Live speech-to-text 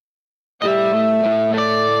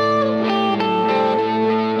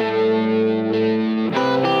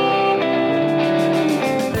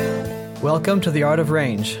Welcome to The Art of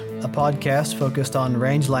Range, a podcast focused on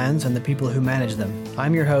rangelands and the people who manage them.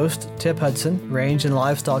 I'm your host, Tip Hudson, Range and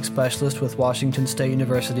Livestock Specialist with Washington State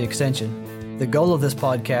University Extension. The goal of this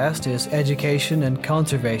podcast is education and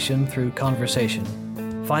conservation through conversation.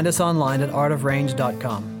 Find us online at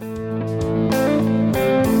artofrange.com.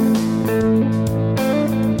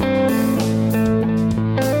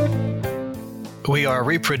 We are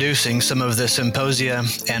reproducing some of the symposia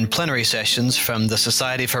and plenary sessions from the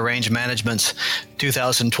Society for Range Management's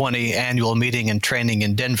 2020 annual meeting and training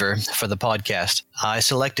in Denver for the podcast. I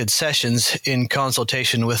selected sessions in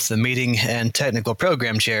consultation with the meeting and technical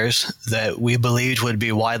program chairs that we believed would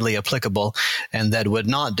be widely applicable and that would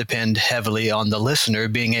not depend heavily on the listener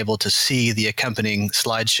being able to see the accompanying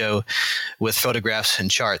slideshow with photographs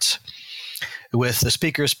and charts. With the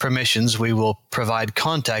speaker's permissions, we will provide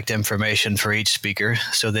contact information for each speaker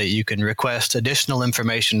so that you can request additional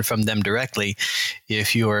information from them directly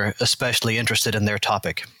if you are especially interested in their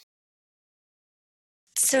topic.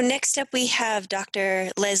 So next up we have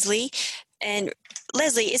Dr. Leslie. And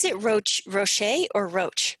Leslie, is it Roche or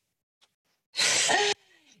Roche?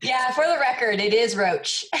 Yeah, for the record, it is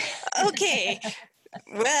Roche. Okay.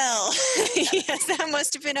 Well, yes, that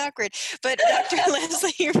must have been awkward. But Dr.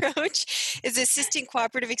 Leslie Roche is Assistant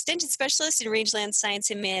Cooperative Extension Specialist in Rangeland Science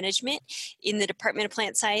and Management in the Department of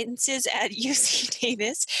Plant Sciences at UC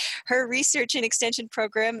Davis. Her research and extension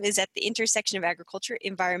program is at the intersection of agriculture,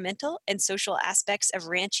 environmental, and social aspects of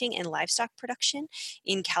ranching and livestock production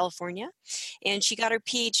in California. And she got her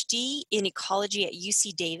PhD in ecology at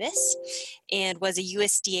UC Davis and was a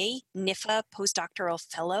USDA NIFA postdoctoral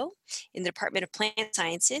fellow in the Department of Plant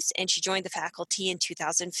Sciences, and she joined the faculty in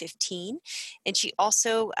 2015. And she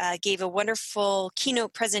also gave a wonderful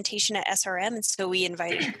keynote presentation at SRM, and so we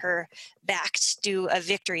invited her back to do a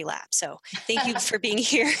victory lap. So thank you for being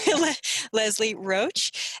here, Leslie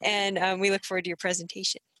Roche, and we look forward to your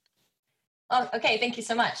presentation. Oh, okay, thank you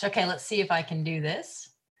so much. Okay, let's see if I can do this.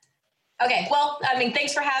 Okay, well,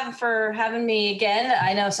 thanks for having me again.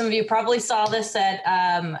 I know some of you probably saw this at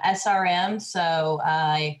SRM, so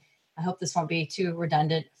I hope this won't be too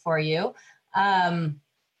redundant for you.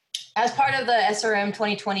 As part of the SRM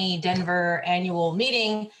 2020 Denver annual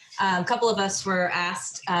meeting, a couple of us were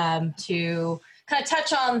asked to kind of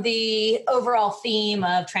touch on the overall theme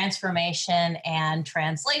of transformation and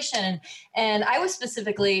translation. And I was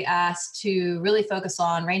specifically asked to really focus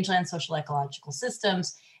on rangeland socio-ecological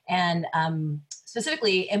systems and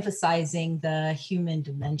specifically emphasizing the human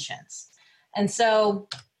dimensions. And so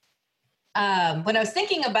when I was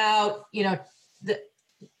thinking about,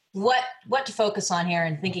 what to focus on here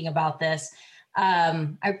and thinking about this,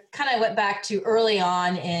 I kind of went back to early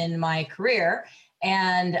on in my career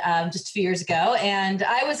and just a few years ago, and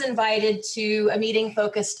I was invited to a meeting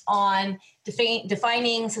focused on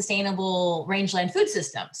defining sustainable rangeland food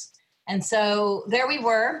systems. And so there we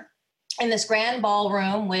were in this grand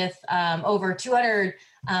ballroom with over 200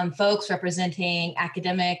 folks representing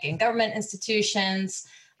academic and government institutions,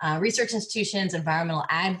 research institutions, environmental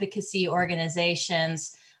advocacy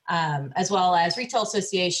organizations, as well as retail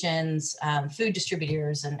associations, food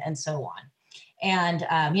distributors, and so on. And,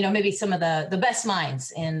 maybe some of the best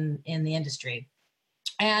minds in the industry.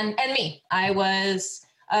 And me, I was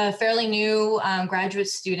a fairly new graduate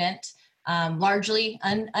student, largely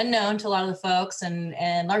unknown to a lot of the folks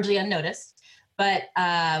and largely unnoticed. But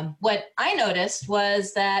what I noticed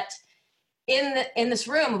was that in this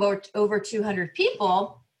room of over 200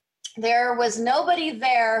 people, there was nobody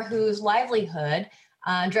there whose livelihood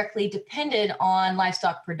directly depended on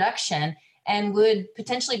livestock production and would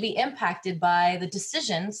potentially be impacted by the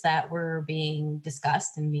decisions that were being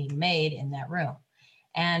discussed and being made in that room.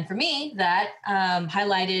 And for me, that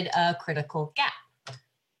highlighted a critical gap.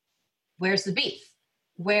 Where's the beef?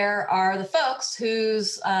 Where are the folks who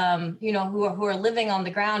are living on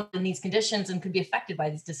the ground in these conditions and could be affected by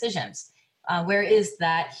these decisions? Where is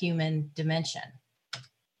that human dimension?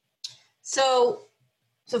 So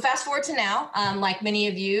fast forward to now, like many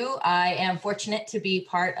of you, I am fortunate to be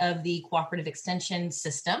part of the cooperative extension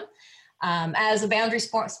system. As a boundary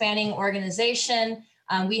spanning organization,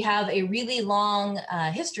 we have a really long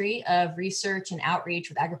history of research and outreach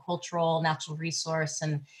with agricultural, natural resource,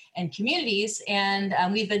 and communities. And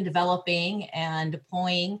we've been developing and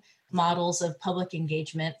deploying models of public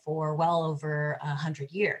engagement for well over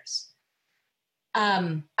 100 years.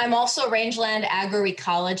 I'm also a rangeland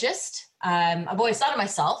agroecologist. I've always thought of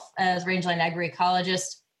myself as rangeland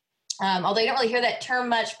agroecologist, although you don't really hear that term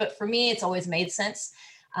much, but for me, it's always made sense.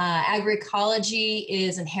 Agroecology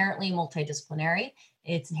is inherently multidisciplinary.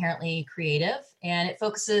 It's inherently creative, and it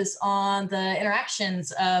focuses on the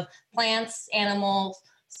interactions of plants, animals,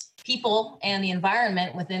 people and the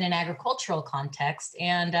environment within an agricultural context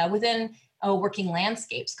and within a working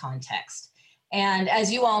landscapes context. And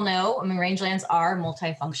as you all know, I mean, rangelands are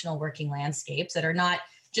multifunctional working landscapes that are not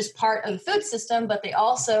just part of the food system, but they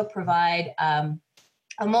also provide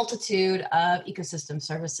a multitude of ecosystem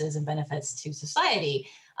services and benefits to society,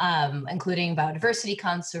 including biodiversity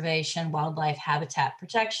conservation, wildlife habitat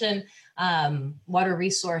protection, water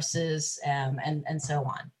resources, and so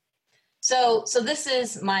on. So this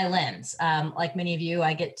is my lens. Like many of you,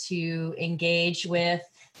 I get to engage with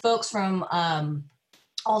folks from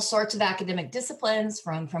all sorts of academic disciplines,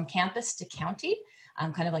 from campus to county,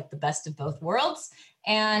 kind of like the best of both worlds.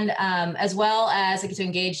 And as well as I get to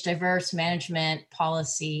engage diverse management,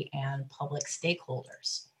 policy, and public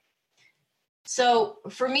stakeholders. So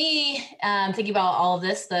for me, thinking about all of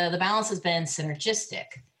this, the balance has been synergistic.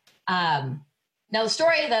 Now, the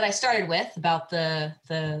story that I started with about the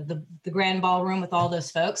grand ballroom with all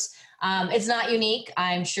those folks, it's not unique.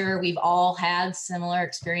 I'm sure we've all had similar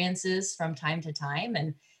experiences from time to time.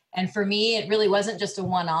 And for me, it really wasn't just a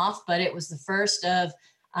one-off, but it was the first of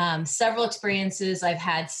several experiences I've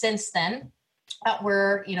had since then that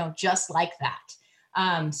were, just like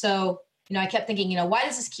that. So, I kept thinking, why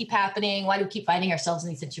does this keep happening? Why do we keep finding ourselves in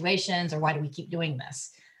these situations, or why do we keep doing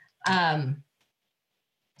this?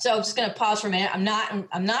 So I'm just going to pause for a minute. What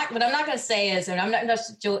I'm not going to say is, and I'm not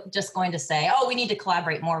just going to say, oh, we need to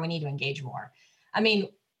collaborate more. We need to engage more. I mean,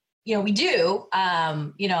 we do,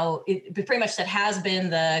 it pretty much that has been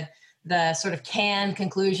the sort of canned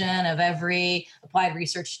conclusion of every applied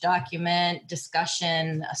research document,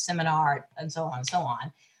 discussion, a seminar, and so on and so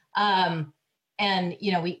on. And,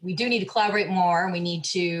 we do need to collaborate more, and we need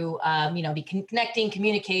to, be connecting,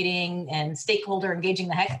 communicating, and stakeholder engaging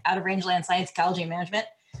the heck out of rangeland science, ecology, and management.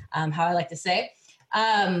 How I like to say.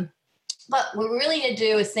 But what we really need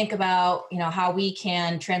to do is think about, how we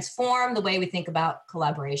can transform the way we think about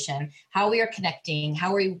collaboration, how we are connecting,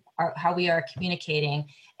 how we are communicating,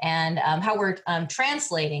 and how we're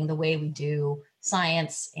translating the way we do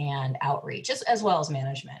science and outreach, as well as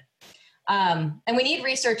management. And we need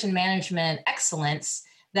research and management excellence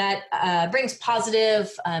that brings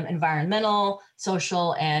positive environmental,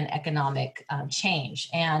 social, and economic change.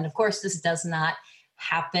 And of course, this does not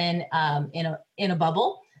happen in a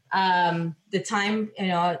bubble. The time,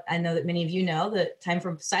 I know that many of you know, the time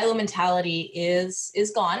for silo mentality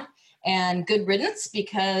is gone, and good riddance,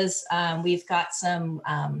 because we've got some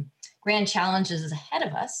grand challenges ahead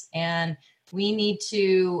of us, and we need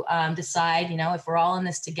to decide, if we're all in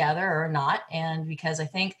this together or not. And because I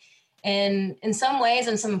think in some ways,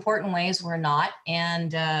 in some important ways, we're not,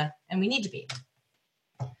 and we need to be.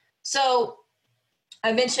 So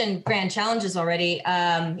I mentioned grand challenges already.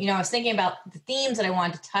 I was thinking about the themes that I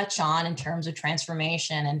wanted to touch on in terms of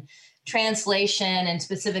transformation and translation, and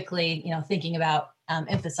specifically, thinking about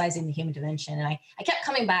emphasizing the human dimension. And I kept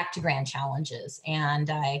coming back to grand challenges. And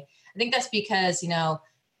I think that's because,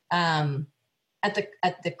 at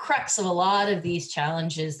the crux of a lot of these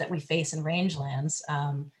challenges that we face in rangelands,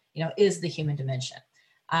 is the human dimension.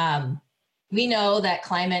 We know that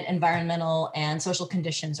climate, environmental, and social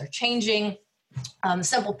conditions are changing.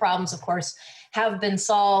 Simple problems, of course, have been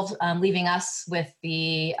solved, leaving us with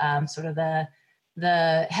the sort of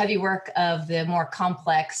the heavy work of the more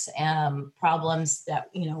complex problems that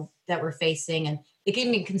that we're facing, and they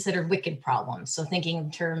can be considered wicked problems. So thinking in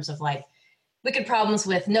terms of like wicked problems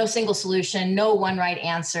with no single solution, no one right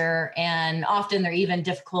answer, and often they're even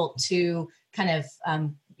difficult to kind of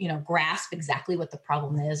grasp exactly what the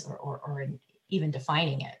problem is, or even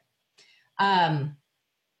defining it.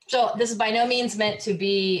 So this is by no means meant to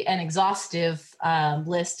be an exhaustive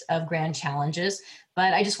list of grand challenges,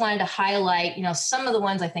 but I just wanted to highlight, some of the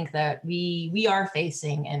ones I think that we are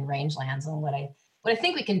facing in rangelands, and what I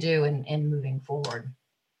think we can do in moving forward.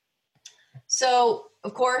 So,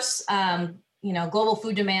 of course, global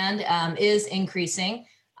food demand is increasing.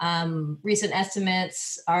 Recent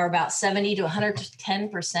estimates are about 70 to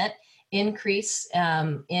 110% increase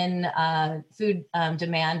in food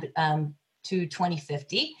demand to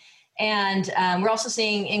 2050. And we're also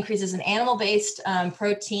seeing increases in animal-based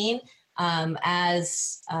protein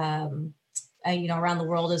as around the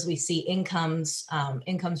world, as we see incomes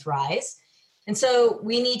rise. And so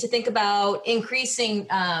we need to think about increasing,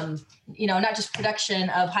 not just production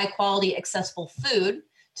of high quality, accessible food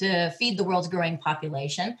to feed the world's growing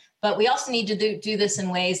population, but we also need to do this in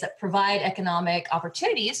ways that provide economic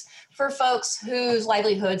opportunities for folks whose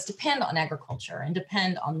livelihoods depend on agriculture and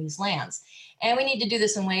depend on these lands. And we need to do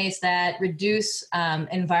this in ways that reduce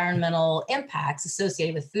environmental impacts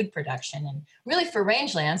associated with food production. And really for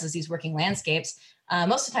rangelands, as these working landscapes,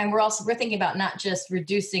 most of the time we're thinking about not just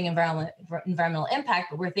reducing environmental impact,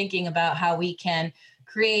 but we're thinking about how we can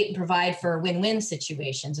create and provide for win-win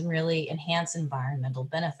situations and really enhance environmental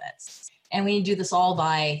benefits. And we need to do this all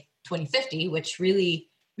by 2050, which really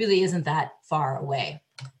isn't that far away.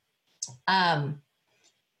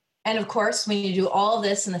 And of course, we need to do all of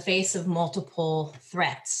this in the face of multiple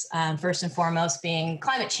threats. First and foremost being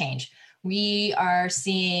climate change. We are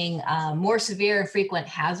seeing more severe and frequent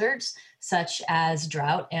hazards, such as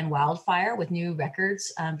drought and wildfire, with new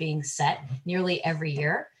records being set nearly every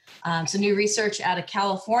year. So new research out of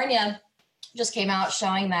California just came out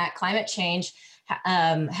showing that climate change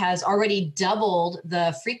has already doubled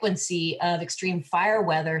the frequency of extreme fire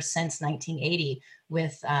weather since 1980,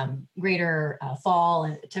 with greater fall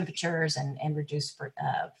and temperatures and reduced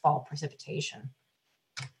fall precipitation.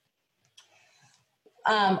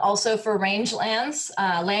 Also for rangelands,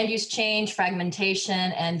 land use change,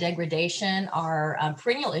 fragmentation, and degradation are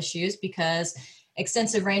perennial issues because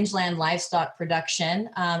extensive rangeland livestock production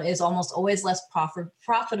is almost always less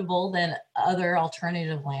profitable than other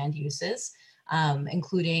alternative land uses,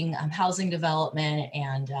 including housing development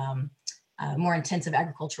and more intensive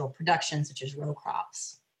agricultural production, such as row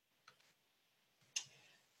crops.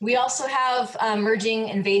 We also have emerging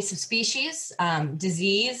invasive species,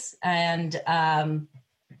 disease, and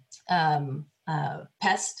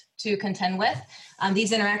pest to contend with.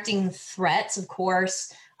 These interacting threats, of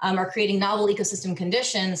course, are creating novel ecosystem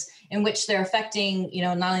conditions in which they're affecting,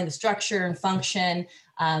 not only the structure and function,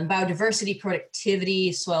 biodiversity,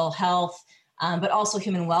 productivity, soil health, but also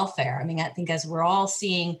human welfare. I mean, I think as we're all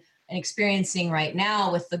seeing and experiencing right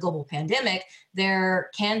now with the global pandemic, there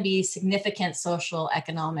can be significant social,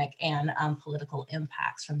 economic, and political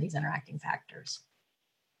impacts from these interacting factors.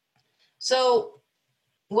 So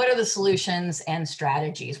what are the solutions and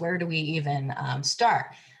strategies? Where do we even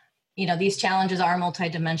start? These challenges are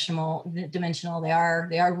multidimensional.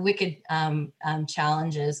 They are wicked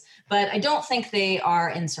challenges, but I don't think they are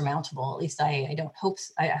insurmountable. At least I hope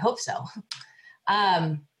so.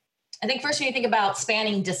 I think first we need to think about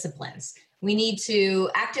spanning disciplines. We need to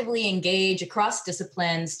actively engage across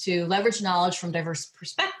disciplines to leverage knowledge from diverse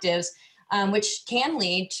perspectives, which can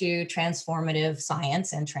lead to transformative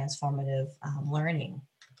science and transformative learning.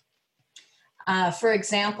 For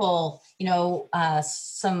example,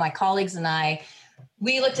 some of my colleagues and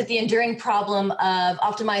we looked at the enduring problem of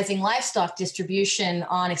optimizing livestock distribution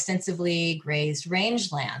on extensively grazed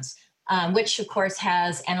rangelands, which of course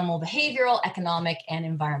has animal behavioral, economic, and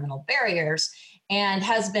environmental barriers, and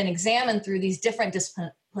has been examined through these different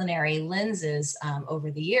disciplinary lenses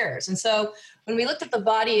over the years. And so when we looked at the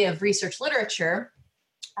body of research literature,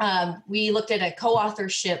 we looked at a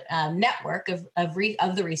co-authorship network of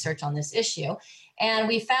the research on this issue, and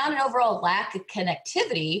we found an overall lack of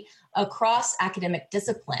connectivity across academic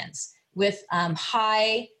disciplines with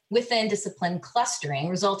high within discipline clustering,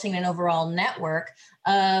 resulting in an overall network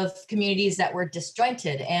of communities that were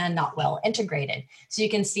disjointed and not well integrated. So you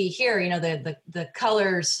can see here, the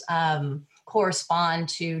colors correspond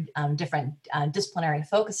to different disciplinary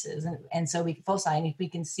focuses, and so we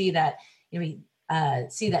can see that we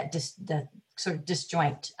see that the sort of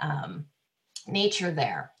disjoint nature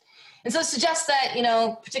there. And so it suggests that,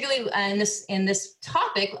 particularly in this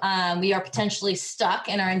topic, we are potentially stuck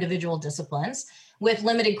in our individual disciplines with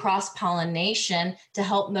limited cross-pollination to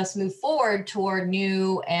help us move forward toward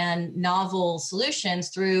new and novel solutions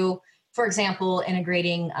through, for example,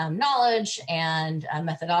 integrating knowledge and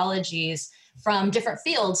methodologies from different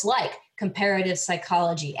fields like comparative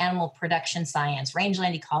psychology, animal production science,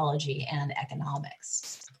 rangeland ecology, and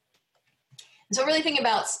economics. And so really thinking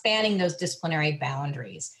about spanning those disciplinary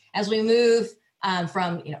boundaries as we move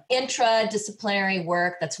from intradisciplinary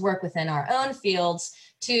work, that's work within our own fields,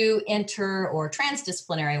 to inter or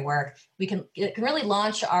transdisciplinary work, it can really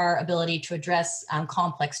launch our ability to address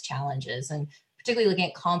complex challenges, and particularly looking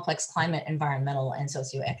at complex climate, environmental, and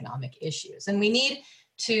socioeconomic issues. And we need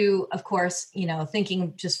to, of course,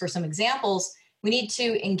 thinking just for some examples, we need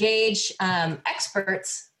to engage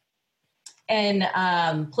experts in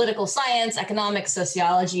political science, economics,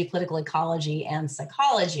 sociology, political ecology, and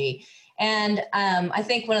psychology. And I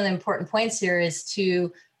think one of the important points here is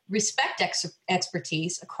to respect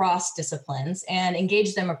expertise across disciplines and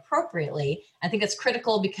engage them appropriately. I think that's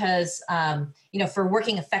critical because, for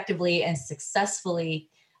working effectively and successfully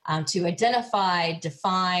to identify,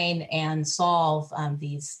 define, and solve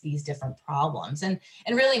these different problems. And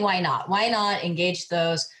really, why not? Why not engage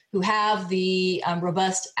those who have the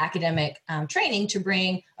robust academic training to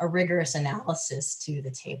bring a rigorous analysis to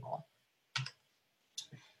the table?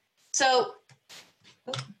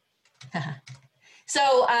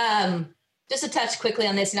 just to touch quickly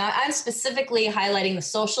on this, now I'm specifically highlighting the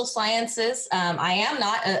social sciences. I am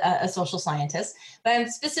not a social scientist, but I'm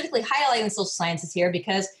specifically highlighting the social sciences here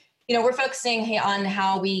because, we're focusing on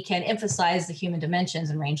how we can emphasize the human dimensions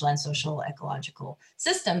in rangeland social ecological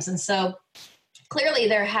systems. And so clearly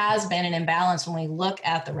there has been an imbalance when we look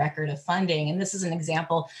at the record of funding. And this is an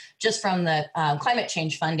example just from the climate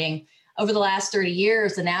change funding. Over the last 30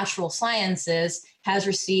 years, the natural sciences has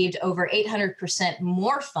received over 800%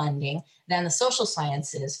 more funding than the social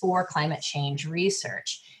sciences for climate change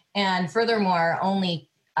research. And furthermore, only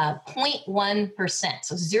 0.1%,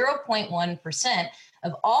 so 0.1%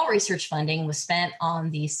 of all research funding was spent on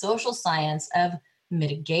the social science of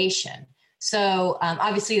mitigation. So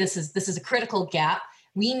obviously this is a critical gap.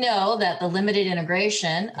 We know that the limited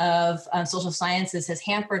integration of social sciences has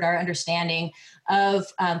hampered our understanding of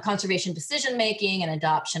conservation decision-making and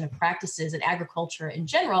adoption of practices in agriculture in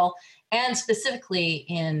general, and specifically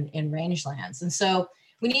in rangelands. And so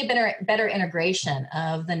we need better integration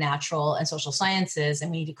of the natural and social sciences, and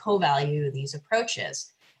we need to co-value these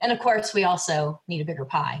approaches. And of course, we also need a bigger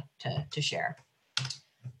pie to share.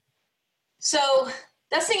 So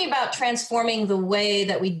that's thinking about transforming the way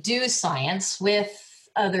that we do science with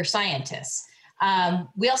other scientists.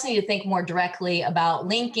 We also need to think more directly about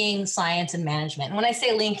linking science and management. And when I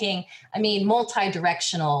say linking, I mean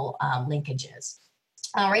multi-directional linkages.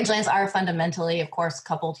 Rangelands are fundamentally, of course,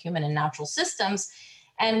 coupled human and natural systems.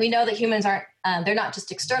 And we know that humans aren't, they're not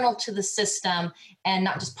just external to the system and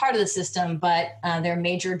not just part of the system, but they're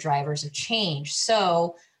major drivers of change.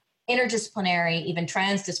 So interdisciplinary, even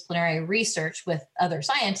transdisciplinary research with other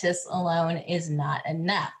scientists alone is not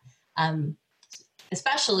enough,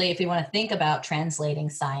 especially if we want to think about translating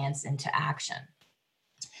science into action.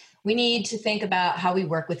 We need to think about how we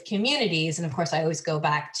work with communities. And of course, I always go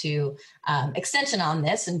back to extension on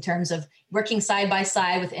this in terms of working side by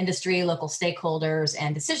side with industry, local stakeholders,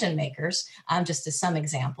 and decision makers, just as some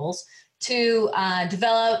examples, to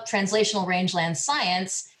develop translational rangeland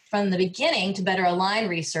science from the beginning to better align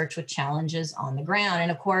research with challenges on the ground.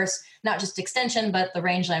 And of course, not just extension, but the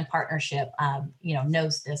Rangeland Partnership,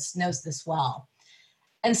 knows this well.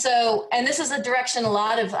 And so, and this is a direction a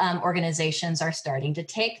lot of organizations are starting to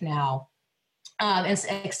take now. In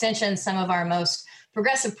extension, some of our most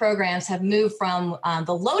progressive programs have moved from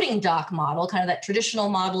the loading dock model, kind of that traditional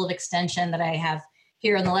model of extension that I have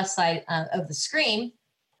here on the left side of the screen,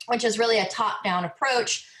 which is really a top-down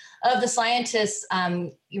approach of the scientists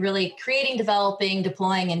really creating, developing,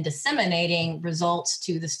 deploying, and disseminating results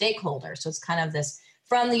to the stakeholders. So it's kind of this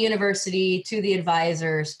from the university to the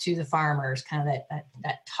advisors to the farmers, kind of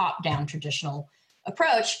that top-down traditional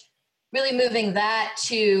approach, really moving that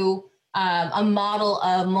to a model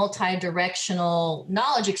of multi-directional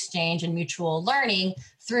knowledge exchange and mutual learning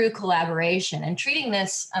through collaboration, and treating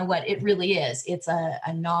this what it really is. It's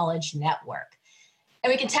a knowledge network.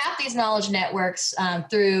 And we can tap these knowledge networks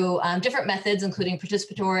through different methods, including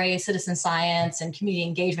participatory, citizen science, and community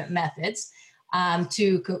engagement methods,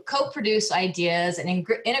 to co-produce ideas and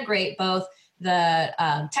integrate both the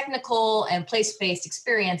technical and place-based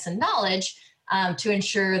experience and knowledge to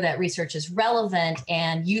ensure that research is relevant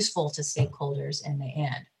and useful to stakeholders in the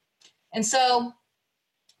end. And so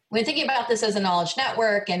when thinking about this as a knowledge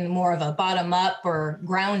network and more of a bottom-up or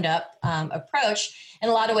ground-up approach, in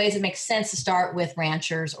a lot of ways it makes sense to start with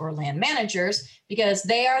ranchers or land managers because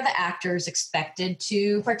they are the actors expected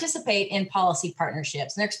to participate in policy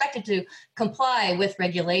partnerships, and they're expected to comply with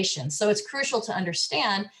regulations. So it's crucial to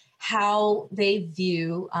understand how they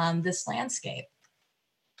view this landscape.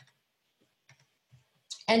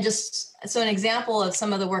 And just so an example of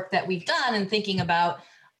some of the work that we've done in thinking about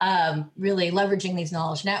really leveraging these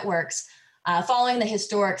knowledge networks. Following the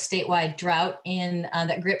historic statewide drought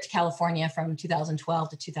that gripped California from 2012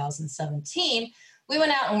 to 2017, we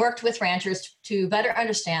went out and worked with ranchers to better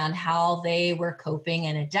understand how they were coping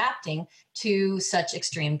and adapting to such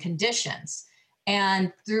extreme conditions.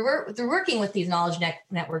 And through working with these knowledge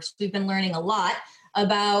networks, we've been learning a lot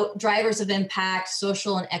about drivers of impact,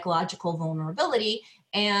 social and ecological vulnerability,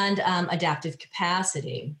 and adaptive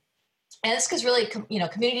capacity. And it's because really,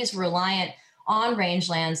 communities reliant on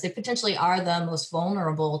rangelands, they potentially are the most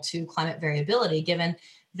vulnerable to climate variability given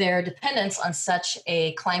their dependence on such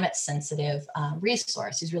a climate-sensitive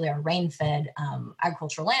resource. These really are rain-fed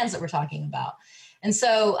agricultural lands that we're talking about. And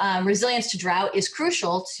so resilience to drought is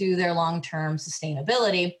crucial to their long-term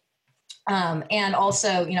sustainability. And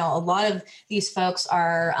also, a lot of these folks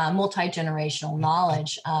are multi-generational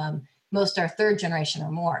knowledge. Most are third generation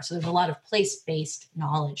or more. So there's a lot of place-based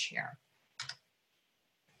knowledge here.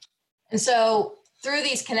 And so through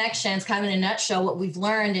these connections, kind of in a nutshell, what we've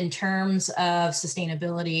learned in terms of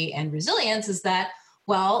sustainability and resilience is that,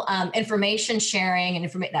 well, information sharing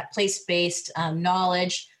and that place-based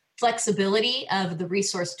knowledge, flexibility of the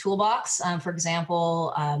resource toolbox, for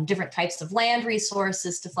example, different types of land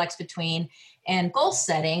resources to flex between, and goal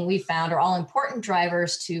setting, we found are all important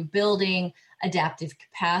drivers to building adaptive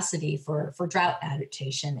capacity for drought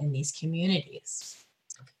adaptation in these communities.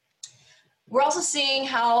 We're also seeing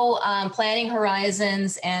how planning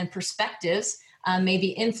horizons and perspectives may be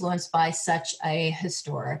influenced by such a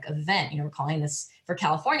historic event. We're calling this, for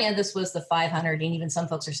California, this was the 500, and even some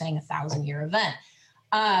folks are saying 1,000-year event.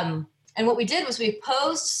 And what we did was we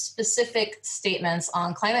posed specific statements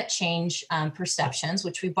on climate change perceptions,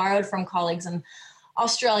 which we borrowed from colleagues in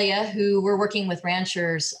Australia who were working with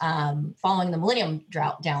ranchers following the millennium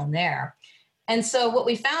drought down there. And so what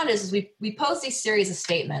we found is we posed these series of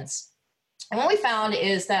statements. And what we found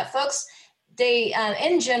is that folks, they,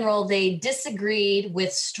 in general, they disagreed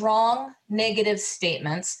with strong negative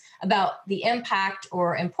statements about the impact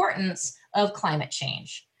or importance of climate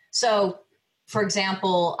change. So, for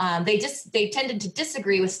example, they tended to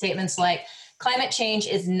disagree with statements like, climate change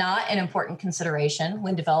is not an important consideration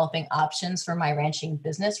when developing options for my ranching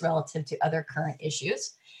business relative to other current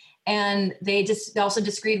issues. And they also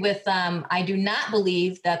disagreed with, I do not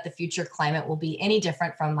believe that the future climate will be any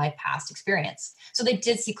different from my past experience. So they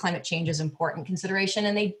did see climate change as important consideration,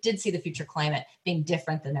 and they did see the future climate being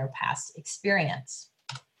different than their past experience.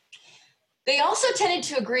 They also tended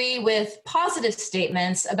to agree with positive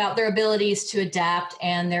statements about their abilities to adapt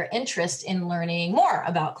and their interest in learning more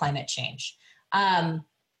about climate change.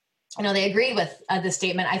 They agreed with the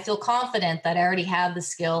statement, I feel confident that I already have the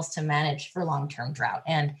skills to manage for long-term drought.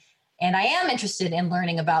 And I am interested in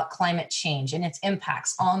learning about climate change and its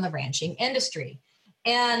impacts on the ranching industry.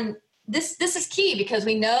 And this is key because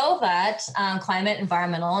we know that climate,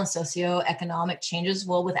 environmental, and socioeconomic changes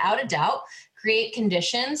will, without a doubt, create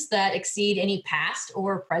conditions that exceed any past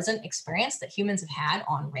or present experience that humans have had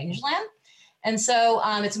on rangeland. And so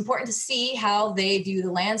it's important to see how they view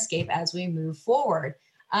the landscape as we move forward.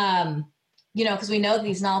 Because we know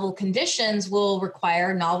these novel conditions will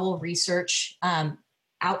require novel research,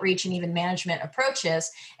 outreach, and even management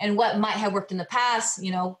approaches. And what might have worked in the past,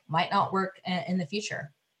 might not work in the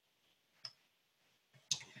future.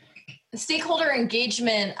 Stakeholder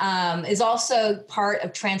engagement is also part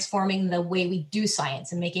of transforming the way we do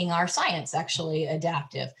science and making our science actually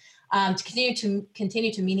adaptive. To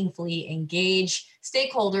continue to meaningfully engage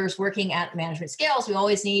stakeholders working at management scales, we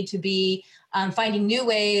always need to be finding new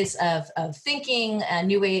ways of thinking,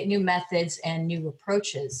 new methods, and new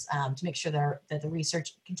approaches to make sure that the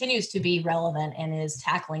research continues to be relevant and is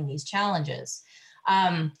tackling these challenges.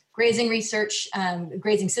 Grazing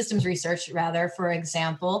systems research, for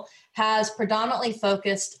example, has predominantly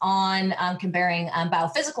focused on comparing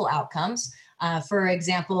biophysical outcomes, for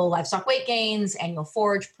example, livestock weight gains, annual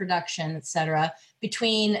forage production, et cetera,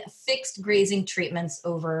 between fixed grazing treatments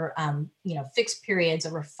over fixed periods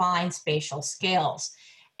over fine spatial scales.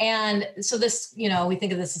 And so this, we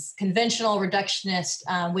think of this as conventional reductionist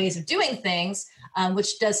ways of doing things,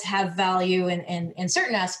 which does have value in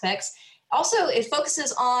certain aspects. Also, it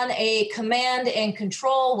focuses on a command and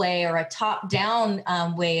control way or a top-down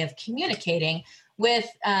way of communicating with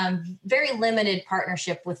very limited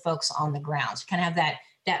partnership with folks on the ground. So kind of have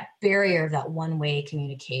that barrier, that one-way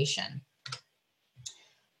communication.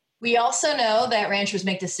 We also know that ranchers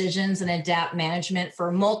make decisions and adapt management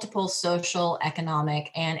for multiple social, economic,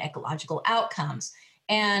 and ecological outcomes.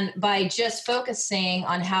 And by just focusing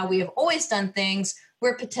on how we have always done things,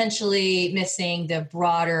 we're potentially missing the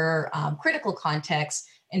broader critical context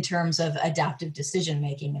in terms of adaptive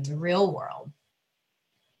decision-making in the real world.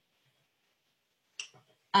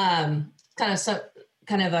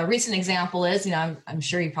 Kind of a recent example is, I'm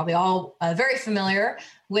sure you're probably all very familiar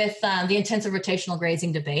with the intensive rotational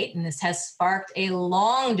grazing debate, and this has sparked a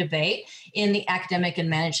long debate in the academic and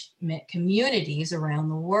management communities around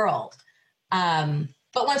the world.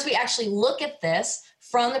 But once we actually look at this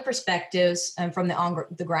from the perspectives and from the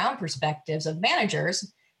on-the-ground perspectives of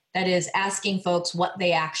managers, that is asking folks what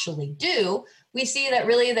they actually do, we see that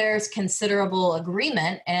really there's considerable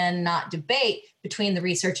agreement and not debate between the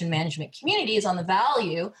research and management communities on the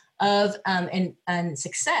value of and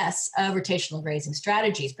success of rotational grazing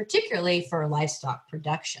strategies, particularly for livestock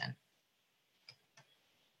production.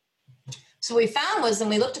 So what we found was when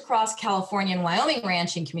we looked across California and Wyoming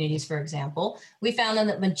ranching communities, for example, we found that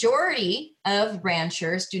the majority of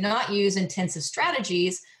ranchers do not use intensive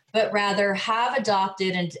strategies, but rather have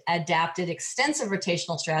adopted and adapted extensive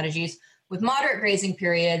rotational strategies with moderate grazing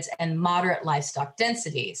periods and moderate livestock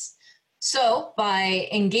densities. So by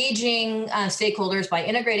engaging stakeholders, by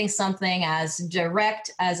integrating something as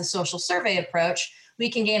direct as a social survey approach, we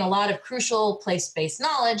can gain a lot of crucial place-based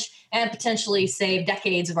knowledge and potentially save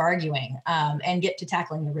decades of arguing and get to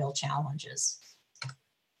tackling the real challenges.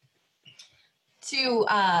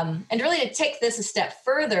 And really to take this a step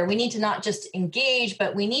further, we need to not just engage,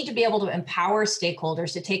 but we need to be able to empower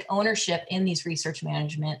stakeholders to take ownership in these research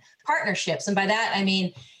management partnerships. And by that, I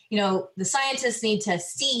mean, the scientists need to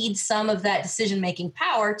cede some of that decision-making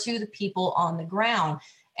power to the people on the ground.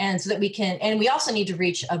 And so that we also need to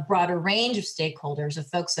reach a broader range of stakeholders, of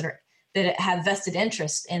folks that have vested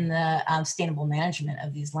interest in the sustainable management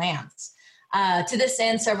of these lands. To this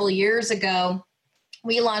end, several years ago,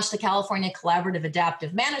 we launched the California Collaborative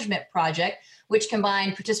Adaptive Management Project, which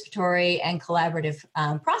combined participatory and collaborative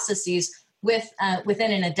processes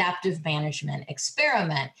within an adaptive management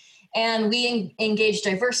experiment. And we engaged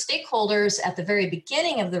diverse stakeholders at the very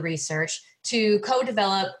beginning of the research to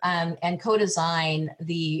co-develop and co-design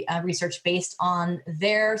the research based on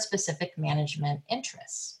their specific management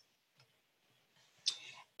interests.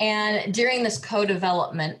 And during this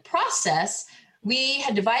co-development process, we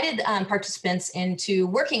had divided participants into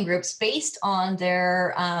working groups based on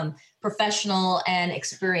their professional and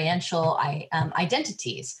experiential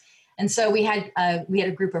identities. And so we had a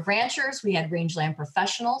group of ranchers, we had rangeland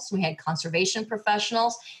professionals, we had conservation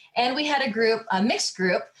professionals, and we had a mixed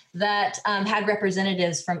group that had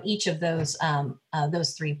representatives from each of those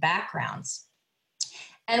three backgrounds.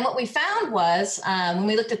 And what we found was when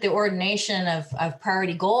we looked at the ordination of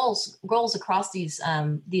priority goals across these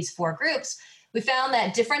four groups, we found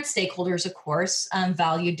that different stakeholders, of course,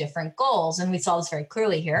 value different goals. And we saw this very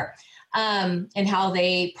clearly here in how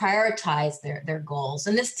they prioritize their goals.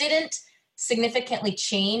 And this didn't significantly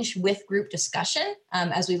change with group discussion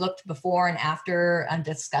as we looked before and after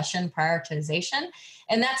discussion prioritization.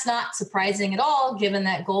 And that's not surprising at all, given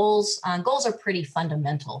that goals are pretty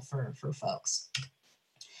fundamental for folks.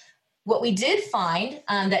 What we did find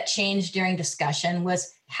that changed during discussion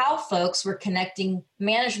was how folks were connecting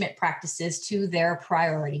management practices to their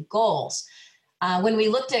priority goals. When we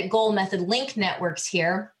looked at goal method link networks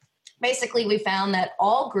here, basically we found that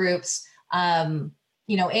all groups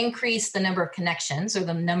increased the number of connections or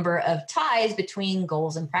the number of ties between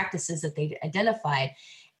goals and practices that they identified.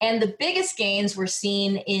 And the biggest gains were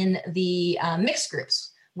seen in the mixed groups,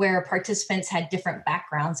 where participants had different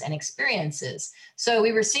backgrounds and experiences. So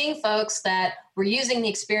we were seeing folks that were using the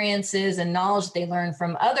experiences and knowledge that they learned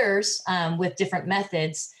from others with different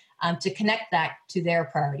methods to connect that to their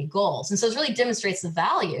priority goals. And so it really demonstrates the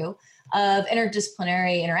value of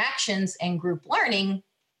interdisciplinary interactions and group learning,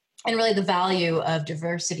 and really the value of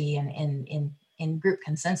diversity in group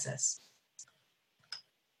consensus.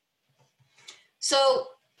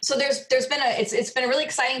 So there's been it's been a really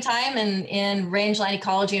exciting time in rangeland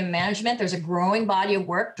ecology and management. There's a growing body of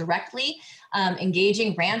work directly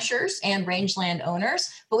engaging ranchers and rangeland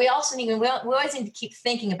owners, but we always need to keep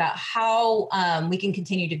thinking about how we can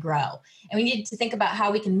continue to grow. And we need to think about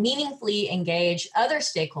how we can meaningfully engage other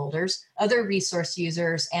stakeholders, other resource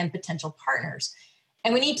users, and potential partners.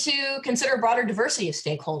 And we need to consider a broader diversity of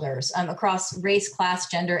stakeholders across race, class,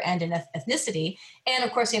 gender, and ethnicity, and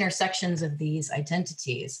of course the intersections of these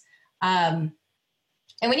identities. And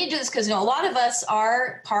we need to do this because a lot of us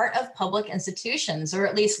are part of public institutions, or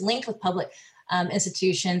at least linked with public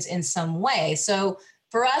institutions in some way. So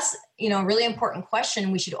for us, a really important question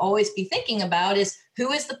we should always be thinking about is,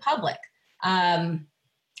 who is the public?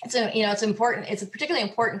 It's a particularly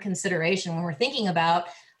important consideration when we're thinking about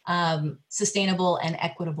sustainable and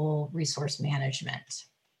equitable resource management.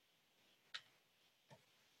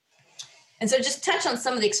 And so just touch on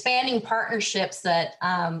some of the expanding partnerships that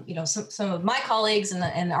some of my colleagues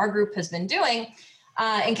and our group has been doing.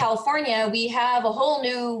 In California, we have a whole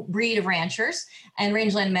new breed of ranchers and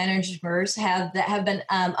rangeland managers that have been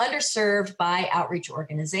underserved by outreach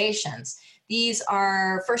organizations. These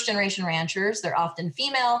are first-generation ranchers. They're often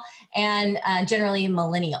female and generally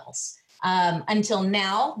millennials. Until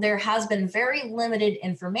now, there has been very limited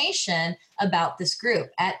information about this group.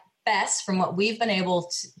 At best, from what we've been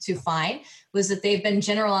able to find, was that they've been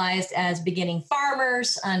generalized as beginning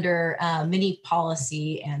farmers under many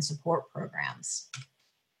policy and support programs.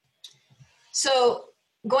 So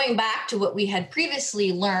going back to what we had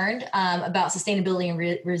previously learned about sustainability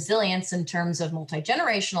and resilience in terms of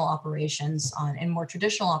multi-generational operations and more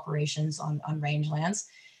traditional operations on rangelands,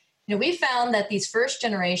 we found that these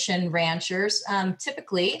first-generation ranchers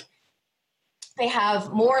typically they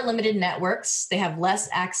have more limited networks, they have less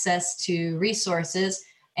access to resources,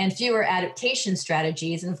 and fewer adaptation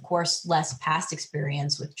strategies, and of course, less past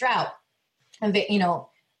experience with drought. And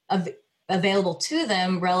available to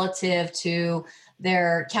them relative to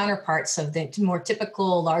their counterparts of the more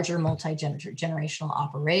typical, larger multi-generational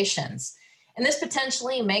operations. And this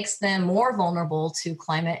potentially makes them more vulnerable to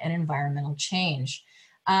climate and environmental change.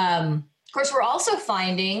 Of course, we're also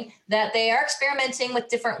finding that they are experimenting with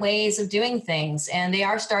different ways of doing things, and they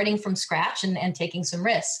are starting from scratch and taking some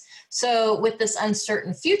risks. So with this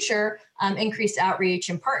uncertain future, increased outreach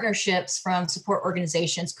and partnerships from support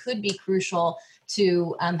organizations could be crucial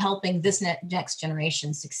to helping this next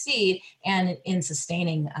generation succeed and in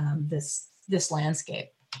sustaining this landscape.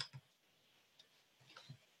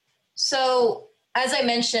 So as I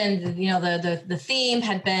mentioned, the theme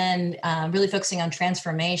had been really focusing on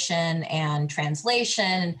transformation and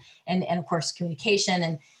translation and of course communication.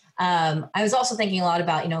 And I was also thinking a lot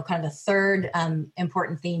about, kind of the third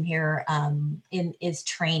important theme here is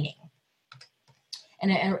training,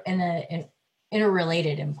 and an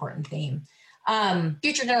interrelated important theme.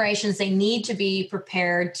 Future generations, they need to be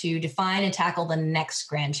prepared to define and tackle the next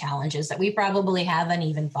grand challenges that we probably haven't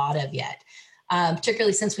even thought of yet.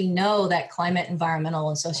 Particularly since we know that climate, environmental,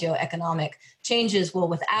 and socioeconomic changes will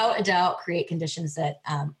without a doubt create conditions that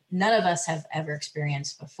none of us have ever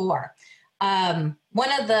experienced before. One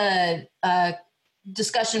of the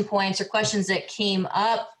discussion points or questions that came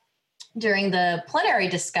up during the plenary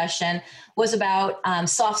discussion was about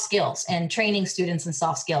soft skills and training students in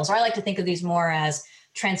soft skills, or I like to think of these more as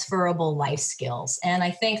transferable life skills. And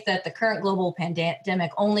I think that the current global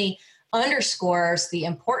pandemic only underscores the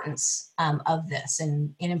importance of this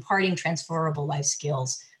in imparting transferable life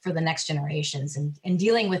skills for the next generations and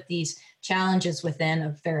dealing with these challenges within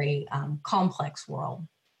a very complex world.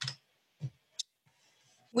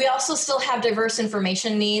 We also still have diverse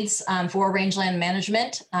information needs for rangeland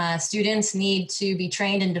management. Students need to be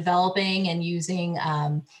trained in developing and using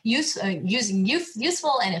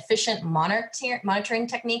useful and efficient monitoring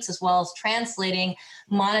techniques, as well as translating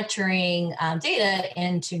monitoring data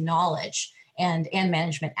into knowledge and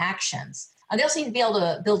management actions. They also need to be able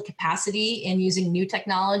to build capacity in using new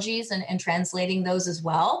technologies and translating those as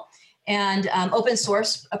well. And open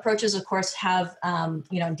source approaches, of course, have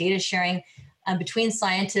data sharing between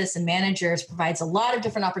scientists and managers provides a lot of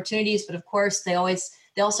different opportunities, but of course they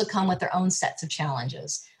also come with their own sets of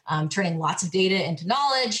challenges. Turning lots of data into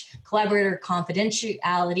knowledge, collaborator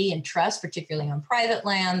confidentiality and trust, particularly on private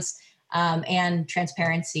lands, and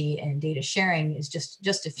transparency and data sharing is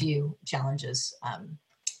just a few challenges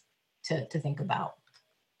to think about.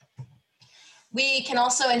 We can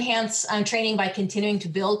also enhance training by continuing to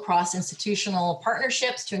build cross-institutional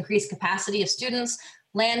partnerships to increase capacity of students,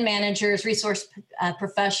 land managers, resource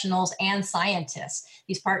professionals, and scientists.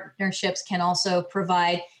 These partnerships can also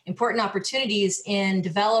provide important opportunities in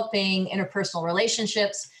developing interpersonal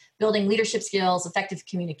relationships, building leadership skills, effective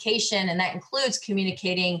communication, and that includes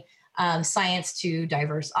communicating science to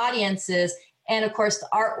diverse audiences, and of course,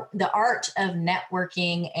 the art of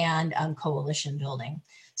networking and coalition building.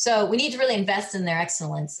 So we need to really invest in their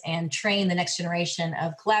excellence and train the next generation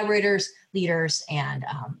of collaborators, leaders, and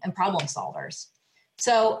problem solvers.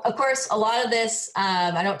 So, of course, a lot of this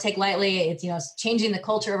I don't take lightly. It's changing the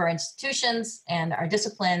culture of our institutions and our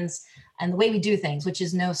disciplines and the way we do things, which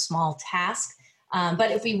is no small task. But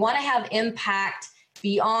if we want to have impact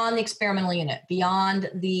beyond the experimental unit, beyond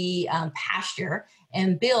the pasture,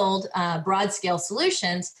 and build broad-scale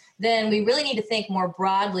solutions, then we really need to think more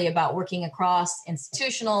broadly about working across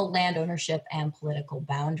institutional, land ownership, and political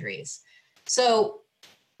boundaries. So,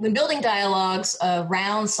 when building dialogues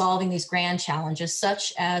around solving these grand challenges,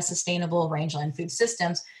 such as sustainable rangeland food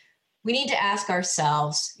systems, we need to ask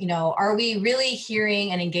ourselves, are we really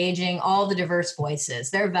hearing and engaging all the diverse voices,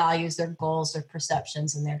 their values, their goals, their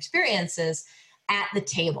perceptions, and their experiences at the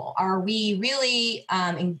table? Are we really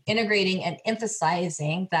integrating and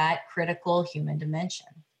emphasizing that critical human dimension?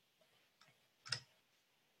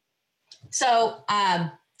 So I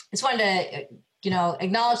just wanted to,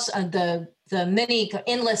 acknowledge the many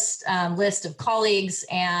endless list of colleagues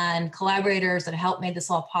and collaborators that helped make this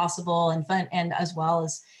all possible, and as well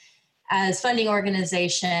as funding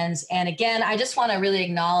organizations. And again, I just want to really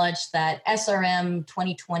acknowledge that SRM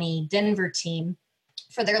 2020 Denver team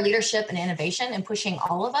for their leadership and innovation and pushing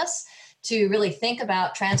all of us to really think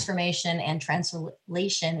about transformation and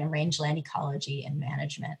translation in rangeland ecology and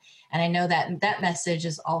management. And I know that that message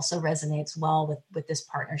also resonates well with this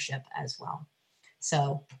partnership as well.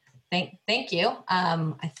 So thank you.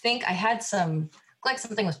 I think I had like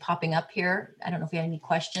something was popping up here. I don't know if you had any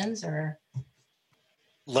questions or.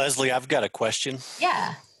 Leslie, I've got a question.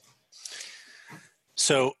 Yeah.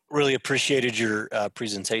 So really appreciated your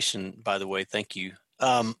presentation, by the way. Thank you.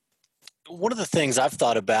 One of the things I've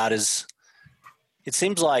thought about is, It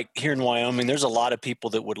seems like here in Wyoming, there's a lot of people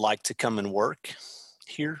that would like to come and work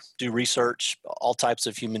here, do research, all types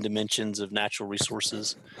of human dimensions of natural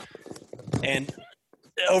resources. And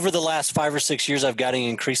over the last 5 or 6 years, I've gotten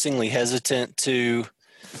increasingly hesitant to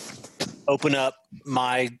open up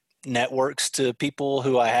my networks to people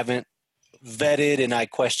who I haven't vetted, and I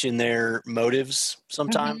question their motives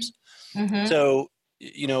sometimes. Mm-hmm. So,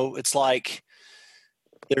 you know, it's like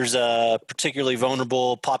there's a particularly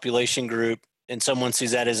vulnerable population group and someone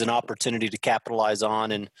sees that as an opportunity to capitalize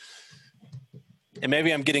on. And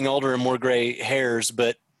maybe I'm getting older and more gray hairs,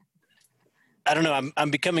 but I don't know.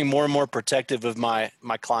 I'm becoming more and more protective of my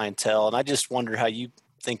clientele. And I just wonder how you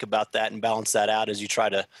think about that and balance that out as you try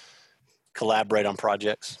to collaborate on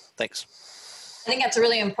projects. Thanks. I think that's a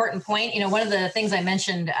really important point. You know, one of the things I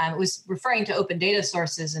mentioned was referring to open data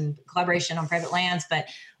sources and collaboration on private lands, but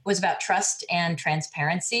was about trust and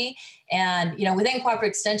transparency. And, you know, within Cooperative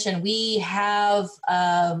Extension, we have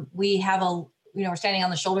we're standing on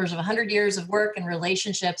the shoulders of 100 years of work and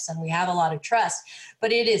relationships, and we have a lot of trust.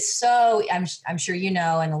 But it is so, I'm sure you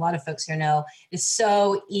know, and a lot of folks here know, it's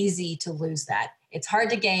so easy to lose that. It's hard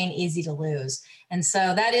to gain, easy to lose. And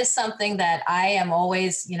so that is something that I am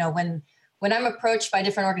always, you know, when I'm approached by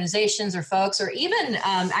different organizations or folks, or even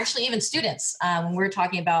actually even students, when we're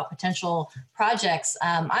talking about potential projects,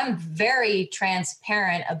 I'm very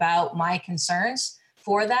transparent about my concerns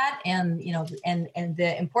for that, and you know, and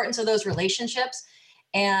the importance of those relationships,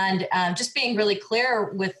 and just being really clear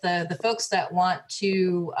with the folks that want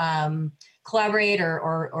to collaborate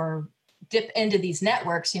or dip into these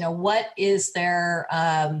networks. You know, what is their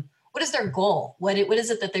goal? What is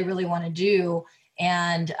it that they really want to do?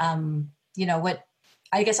 And you know what?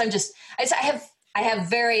 I guess I have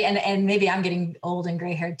very, and maybe I'm getting old and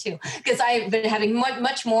gray haired too, because I've been having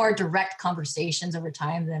much more direct conversations over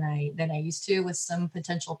time than I used to with some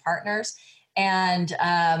potential partners. And,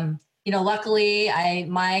 you know, luckily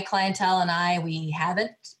my clientele and we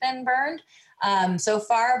haven't been burned so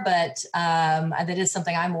far, but that is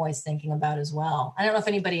something I'm always thinking about as well. I don't know if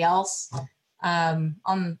anybody else on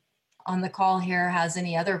the call here has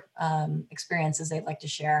any other experiences they'd like to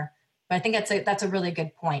share, but I think that's a really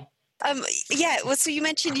good point. Yeah, well, so you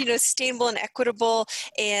mentioned, you know, sustainable and equitable,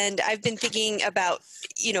 and I've been thinking about,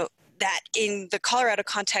 you know, that in the Colorado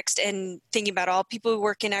context and thinking about all people who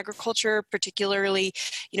work in agriculture, particularly,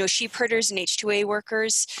 you know, sheep herders and H2A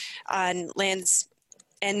workers on lands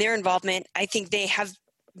and their involvement. I think they have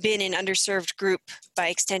been an underserved group by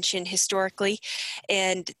extension historically,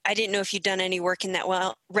 and I didn't know if you'd done any work in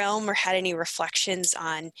that realm or had any reflections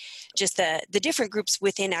on just the different groups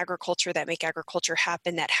within agriculture that make agriculture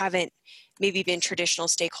happen that haven't maybe been traditional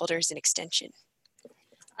stakeholders in extension.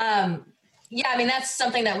 Yeah, I mean, that's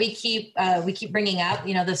something that we keep bringing up.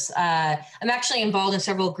 You know, I'm actually involved in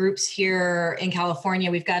several groups here in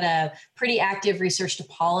California. We've got a pretty active research to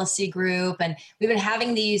policy group, and we've been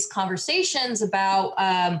having these conversations about,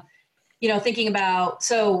 you know, thinking about,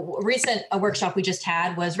 so a recent workshop we just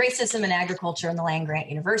had was racism in agriculture in the land grant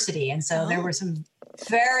university. And so there were some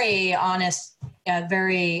very honest,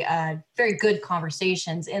 very good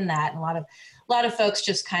conversations in that, and a lot of folks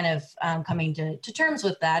just kind of coming to terms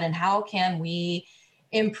with that, and how can we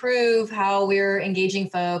improve how we're engaging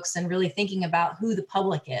folks and really thinking about who the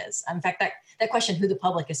public is. In fact, that question, who the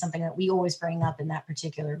public is, something that we always bring up in that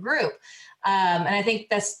particular group. And I think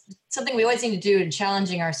that's something we always need to do in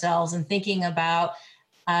challenging ourselves and thinking about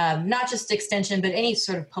not just extension, but any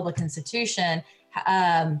sort of public institution.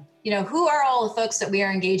 You know, who are all the folks that we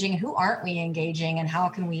are engaging and who aren't we engaging, and how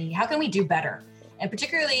can we do better? And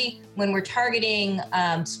particularly when we're targeting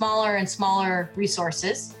smaller and smaller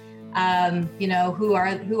resources, you know, who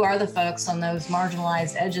are the folks on those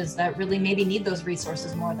marginalized edges that really maybe need those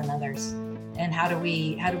resources more than others, and how do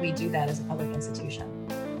we do that as a public institution?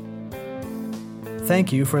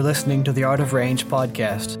 Thank you for listening to the Art of Range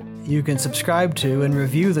podcast. You can subscribe to and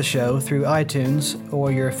review the show through iTunes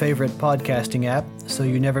or your favorite podcasting app so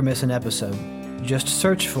you never miss an episode. Just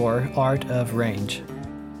search for Art of Range.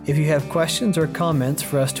 If you have questions or comments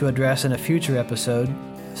for us to address in a future episode,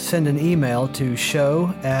 send an email to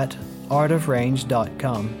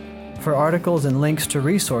show@artofrange.com. For articles and links to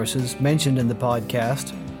resources mentioned in the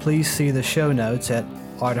podcast, please see the show notes at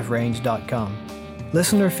artofrange.com.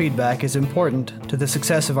 Listener feedback is important to the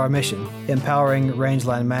success of our mission, empowering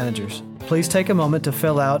rangeland managers. Please take a moment to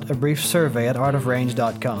fill out a brief survey at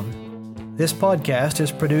artofrange.com. This podcast is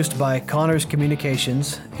produced by Connors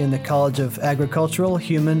Communications in the College of Agricultural,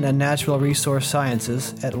 Human, and Natural Resource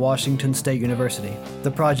Sciences at Washington State University.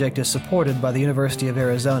 The project is supported by the University of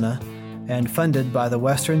Arizona and funded by the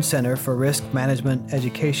Western Center for Risk Management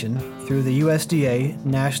Education through the USDA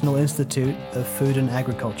National Institute of Food and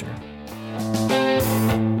Agriculture.